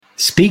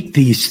Speak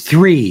these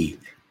three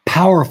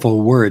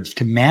powerful words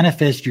to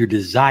manifest your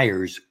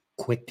desires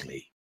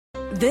quickly.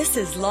 This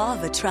is Law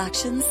of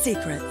Attraction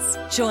Secrets.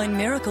 Join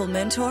Miracle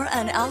Mentor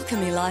and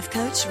Alchemy Life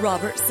Coach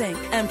Robert Zink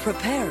and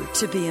prepare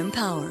to be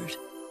empowered.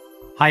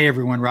 Hi,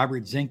 everyone.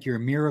 Robert Zink, your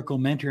Miracle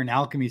Mentor and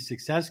Alchemy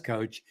Success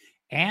Coach.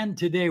 And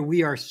today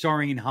we are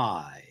soaring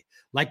high.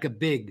 Like a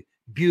big,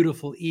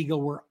 beautiful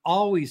eagle, we're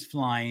always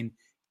flying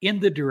in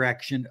the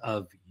direction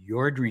of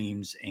your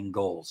dreams and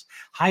goals.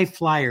 High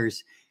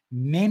flyers,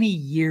 many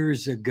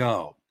years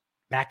ago,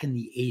 back in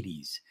the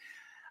 80s,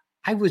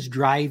 I was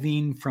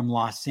driving from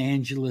Los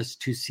Angeles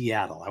to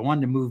Seattle. I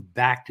wanted to move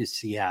back to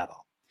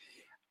Seattle.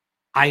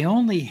 I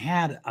only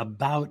had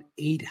about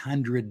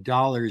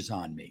 $800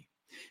 on me.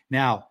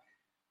 Now,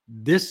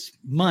 this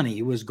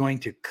money was going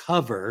to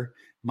cover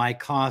my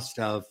cost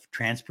of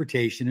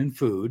transportation and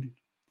food,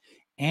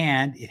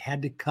 and it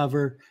had to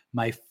cover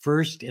my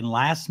first and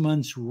last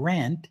month's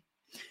rent,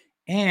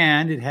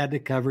 and it had to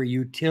cover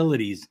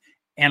utilities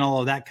and all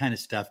of that kind of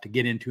stuff to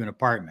get into an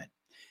apartment.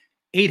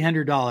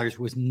 $800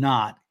 was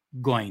not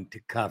going to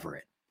cover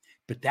it,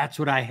 but that's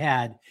what I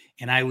had,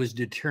 and I was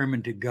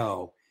determined to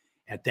go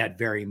at that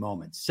very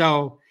moment.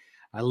 So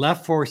I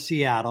left for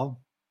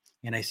Seattle,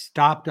 and I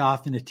stopped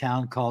off in a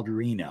town called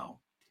Reno.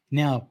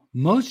 Now,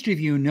 most of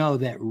you know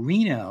that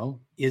Reno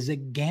is a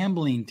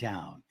gambling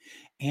town,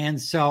 and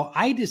so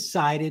I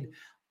decided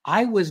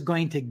I was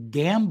going to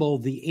gamble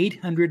the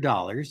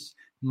 $800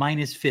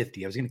 minus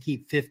 50. I was going to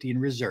keep 50 in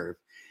reserve.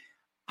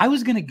 I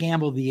was going to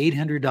gamble the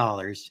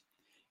 $800,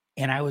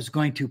 and I was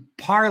going to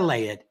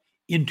parlay it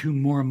into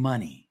more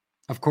money.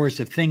 Of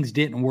course, if things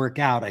didn't work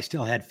out, I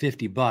still had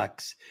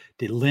 $50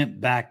 to limp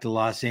back to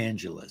Los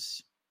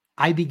Angeles.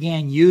 I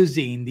began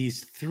using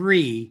these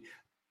three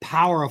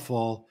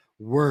powerful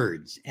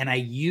words, and I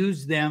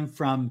used them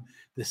from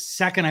the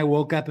second I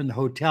woke up in the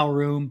hotel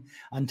room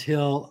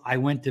until I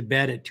went to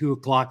bed at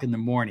 2:00 in the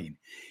morning.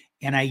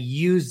 And I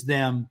used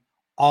them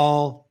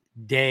all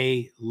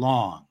day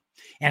long.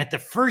 And at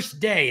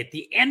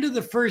the end of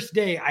the first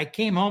day, I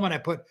came home and I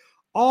put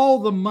all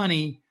the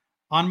money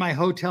on my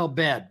hotel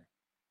bed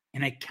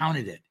and I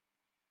counted it.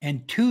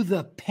 And to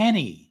the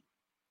penny,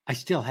 I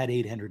still had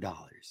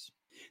 $800.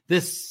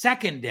 The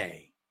second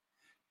day,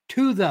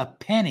 to the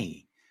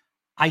penny,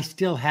 I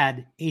still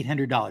had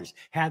 $800.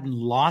 Hadn't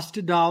lost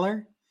a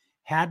dollar,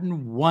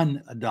 hadn't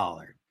won a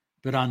dollar.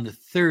 But on the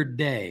third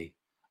day,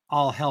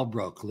 all hell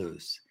broke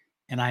loose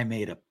and I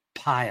made a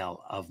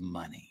pile of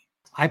money.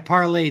 I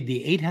parlayed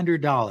the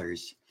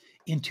 $800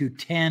 into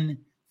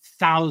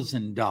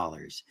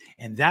 $10,000.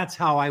 And that's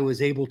how I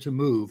was able to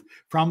move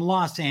from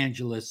Los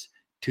Angeles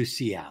to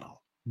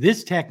Seattle.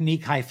 This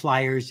technique, high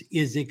flyers,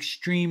 is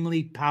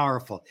extremely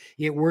powerful.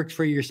 It works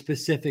for your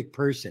specific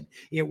person.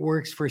 It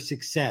works for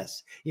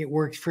success. It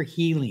works for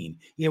healing.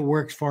 It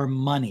works for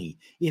money.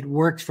 It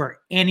works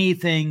for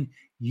anything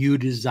you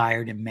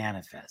desire to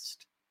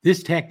manifest.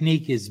 This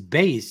technique is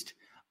based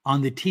on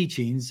the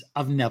teachings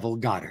of Neville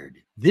Goddard.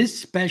 This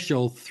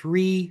special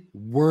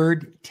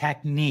 3-word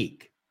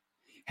technique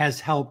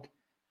has helped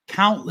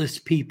countless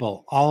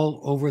people all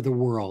over the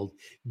world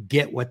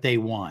get what they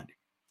want.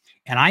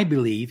 And I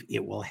believe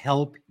it will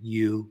help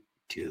you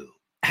too.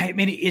 I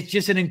mean, it's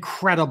just an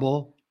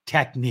incredible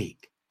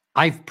technique.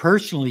 I've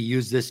personally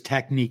used this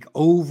technique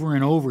over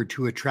and over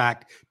to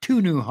attract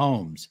 2 new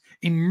homes,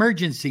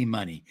 emergency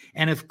money,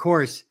 and of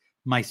course,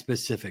 my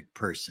specific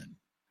person.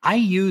 I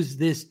use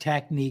this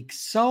technique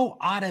so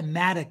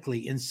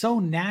automatically and so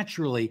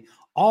naturally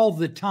all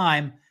the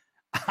time,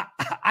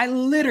 I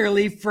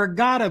literally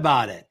forgot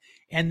about it.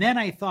 And then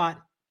I thought,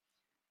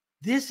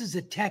 this is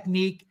a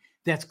technique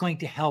that's going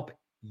to help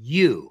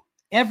you,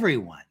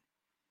 everyone,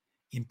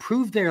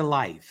 improve their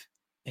life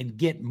and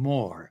get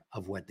more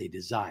of what they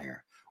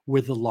desire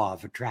with the law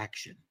of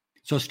attraction.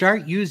 So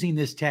start using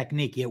this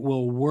technique. It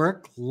will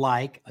work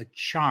like a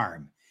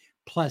charm.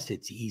 Plus,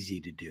 it's easy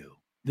to do.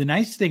 The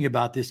nice thing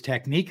about this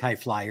technique, high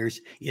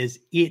flyers, is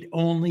it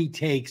only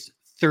takes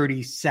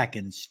 30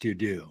 seconds to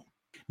do.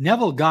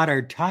 Neville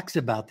Goddard talks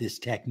about this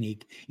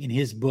technique in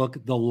his book,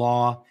 The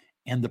Law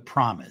and the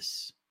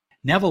Promise.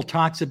 Neville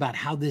talks about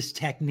how this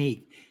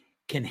technique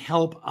can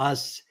help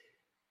us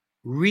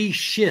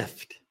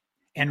reshift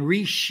and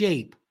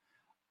reshape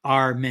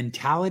our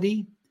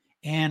mentality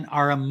and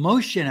our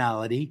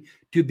emotionality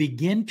to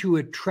begin to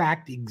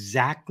attract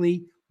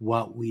exactly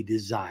what we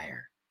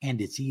desire.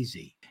 And it's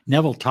easy.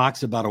 Neville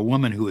talks about a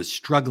woman who was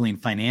struggling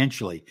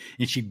financially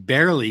and she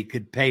barely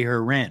could pay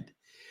her rent.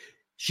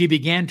 She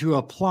began to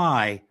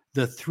apply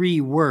the 3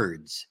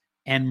 words,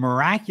 and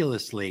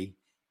miraculously,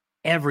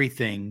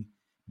 everything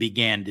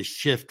began to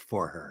shift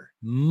for her.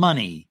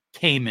 Money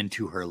came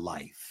into her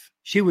life.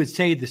 She would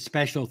say the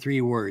special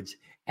 3 words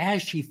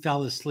as she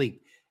fell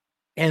asleep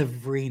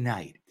every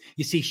night.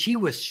 You see, she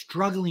was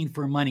struggling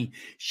for money.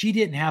 She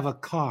didn't have a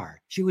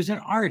car. She was an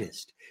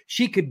artist.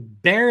 She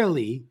could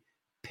barely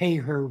pay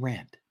her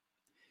rent.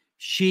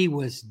 She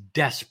was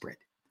desperate,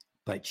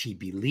 but she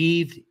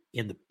believed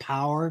in the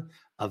power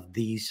of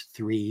these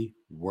 3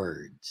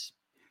 words.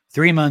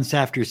 3 months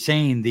after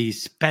saying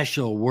these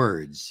special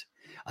words,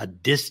 a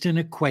distant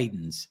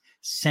acquaintance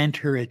sent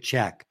her a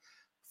check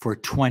for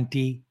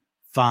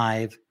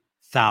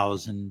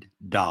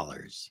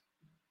 $25,000.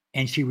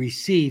 And she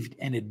received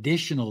an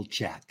additional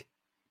check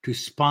to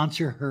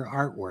sponsor her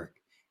artwork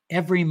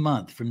every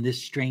month from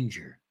this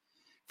stranger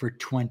for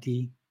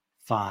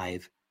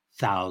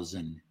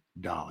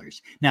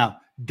 $25,000. Now,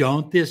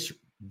 don't just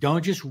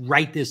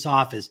write this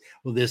off as,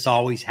 well, this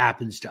always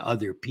happens to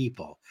other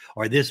people,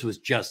 or this was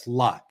just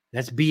luck.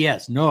 That's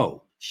BS.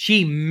 No,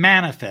 she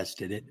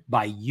manifested it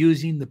by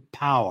using the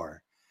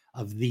power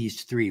of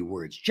these 3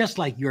 words, just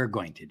like you're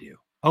going to do.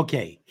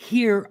 Okay,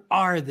 here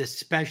are the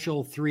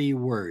special 3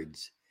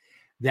 words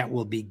that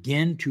will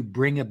begin to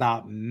bring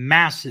about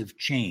massive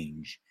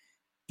change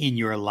in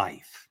your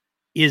life.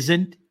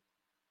 Isn't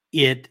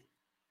it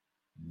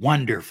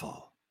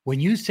wonderful? When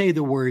you say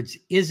the words,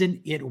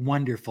 isn't it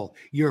wonderful,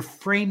 you're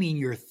framing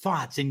your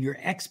thoughts and your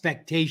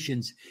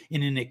expectations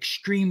in an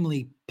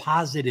extremely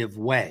positive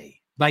way.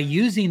 By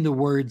using the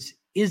words,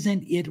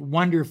 isn't it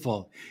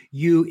wonderful,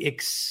 you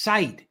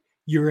excite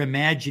your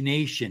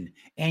imagination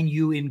and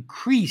you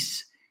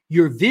increase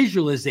your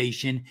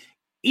visualization,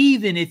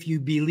 even if you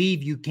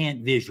believe you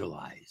can't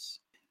visualize.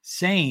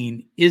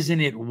 Saying,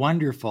 isn't it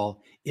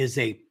wonderful, is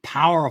a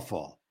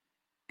powerful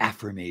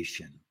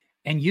affirmation.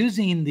 And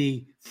using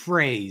the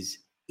phrase,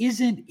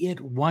 isn't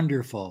it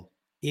wonderful,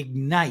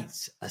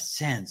 ignites a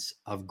sense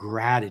of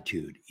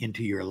gratitude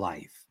into your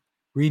life.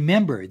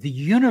 Remember, the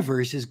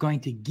universe is going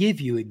to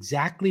give you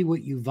exactly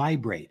what you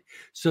vibrate.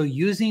 So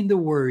using the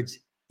words,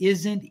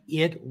 isn't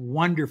it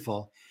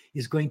wonderful,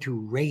 is going to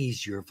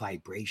raise your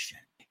vibration.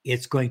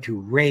 It's going to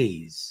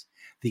raise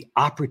the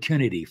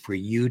opportunity for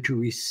you to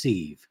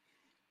receive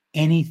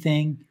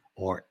anything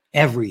or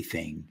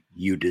everything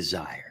you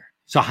desire.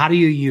 So how do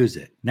you use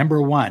it?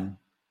 Number 1,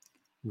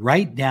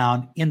 write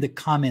down in the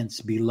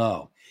comments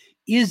below,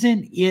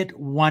 isn't it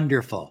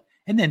wonderful?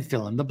 And then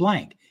fill in the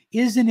blank.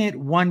 Isn't it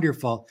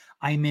wonderful?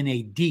 I'm in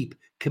a deep,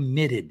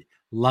 committed,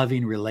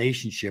 loving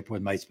relationship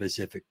with my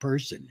specific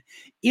person.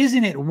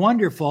 Isn't it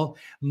wonderful?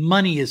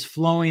 Money is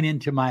flowing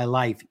into my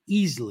life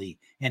easily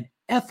and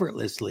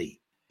effortlessly.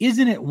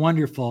 Isn't it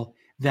wonderful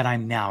that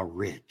I'm now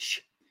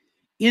rich?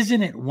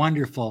 Isn't it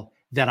wonderful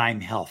that I'm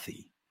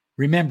healthy?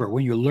 Remember,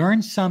 when you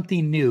learn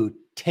something new,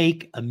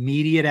 take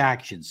immediate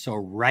action. So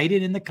write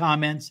it in the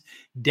comments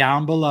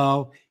down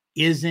below.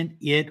 Isn't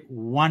it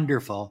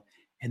wonderful?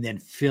 And then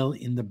fill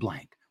in the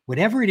blank.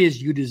 Whatever it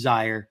is you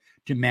desire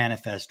to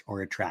manifest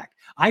or attract.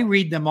 I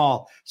read them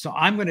all, so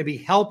I'm going to be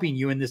helping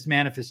you in this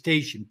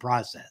manifestation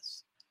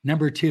process.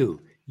 Number 2,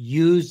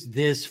 use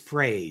this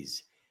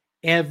phrase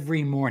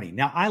every morning.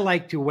 Now, I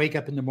like to wake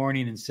up in the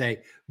morning and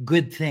say,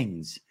 good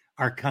things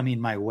are coming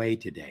my way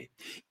today.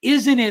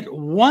 Isn't it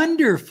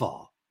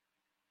wonderful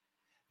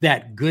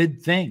that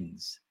good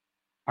things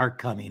are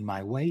coming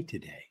my way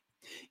today?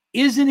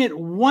 Isn't it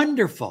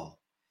wonderful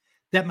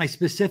that my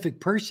specific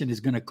person is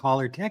going to call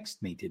or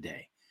text me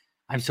today?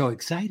 I'm so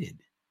excited.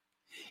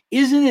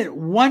 Isn't it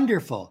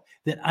wonderful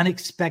that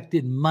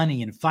unexpected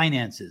money and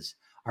finances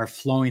are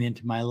flowing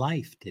into my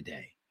life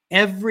today?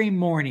 Every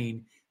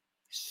morning,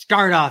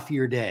 start off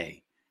your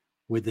day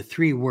with the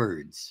 3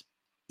 words,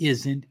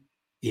 isn't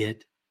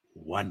it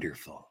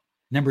wonderful?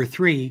 Number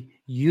 3,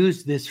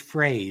 use this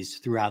phrase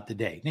throughout the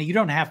day. Now, you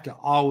don't have to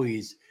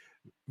always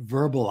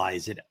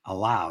verbalize it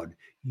aloud.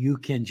 You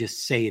can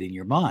just say it in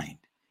your mind.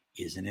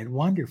 Isn't it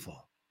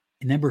wonderful?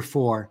 And number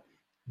 4,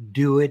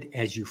 do it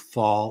as you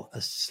fall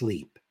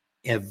asleep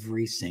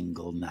every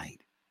single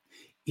night.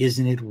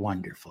 Isn't it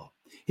wonderful?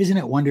 Isn't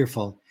it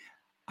wonderful?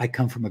 I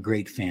come from a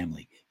great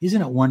family.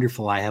 Isn't it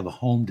wonderful I have a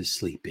home to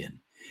sleep in?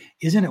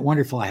 Isn't it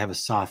wonderful I have a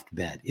soft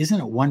bed?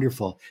 Isn't it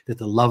wonderful that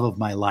the love of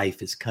my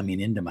life is coming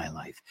into my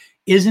life?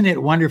 Isn't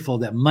it wonderful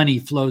that money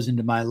flows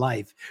into my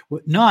life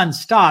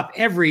nonstop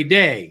every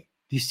day?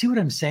 Do you see what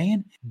I'm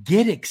saying?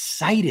 Get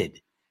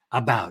excited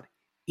about,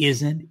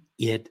 isn't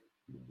it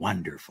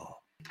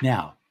wonderful?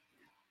 Now,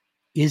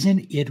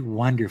 isn't it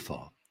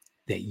wonderful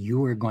that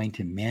you are going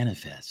to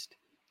manifest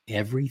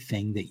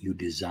everything that you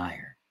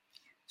desire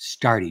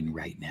starting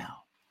right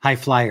now? High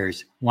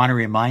Flyers, want to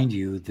remind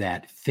you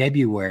that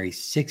February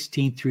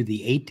 16th through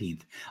the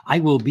 18th, I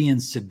will be in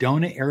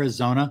Sedona,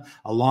 Arizona,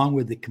 along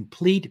with the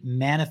complete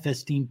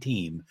manifesting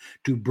team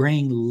to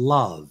bring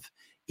love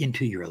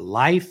into your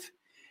life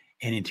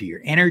and into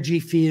your energy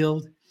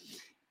field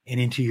and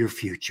into your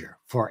future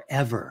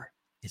forever.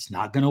 It's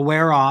not going to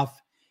wear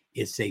off.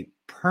 It's a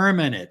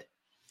permanent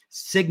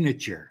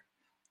signature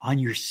on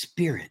your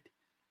spirit.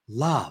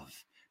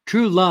 Love,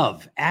 true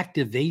love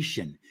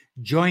activation.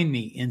 Join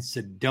me in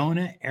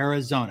Sedona,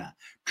 Arizona.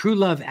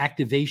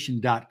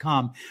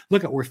 TrueLoveActivation.com.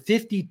 Look, we're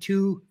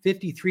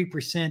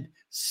 53%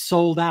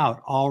 sold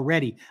out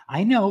already.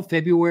 I know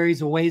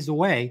February's a ways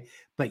away,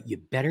 but you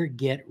better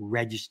get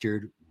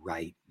registered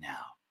right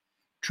now.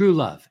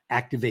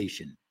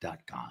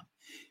 TrueLoveActivation.com.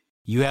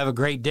 You have a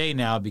great day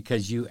now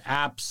because you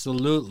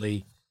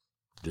absolutely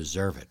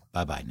deserve it.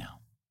 Bye-bye now.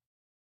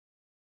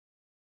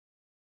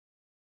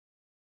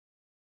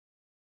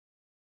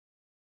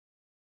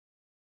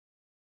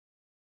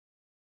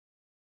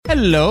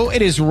 Hello,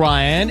 it is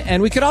Ryan,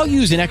 and we could all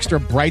use an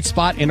extra bright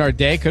spot in our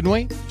day, couldn't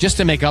we? Just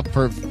to make up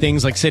for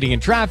things like sitting in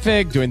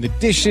traffic, doing the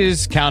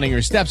dishes, counting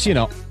your steps, you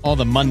know, all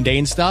the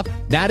mundane stuff.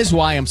 That is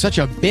why I'm such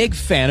a big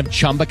fan of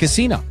Chumba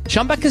Casino.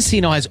 Chumba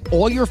Casino has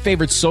all your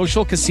favorite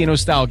social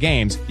casino-style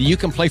games that you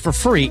can play for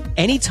free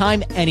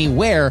anytime,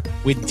 anywhere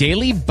with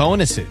daily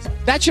bonuses.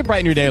 That should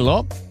brighten your day a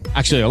little.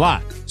 Actually, a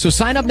lot. So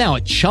sign up now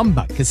at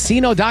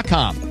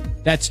ChumbaCasino.com.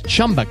 That's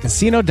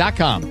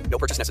ChumbaCasino.com. No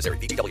purchase necessary.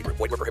 VGW Group.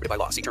 Void where prohibited by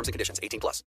law. See terms and conditions. 18+.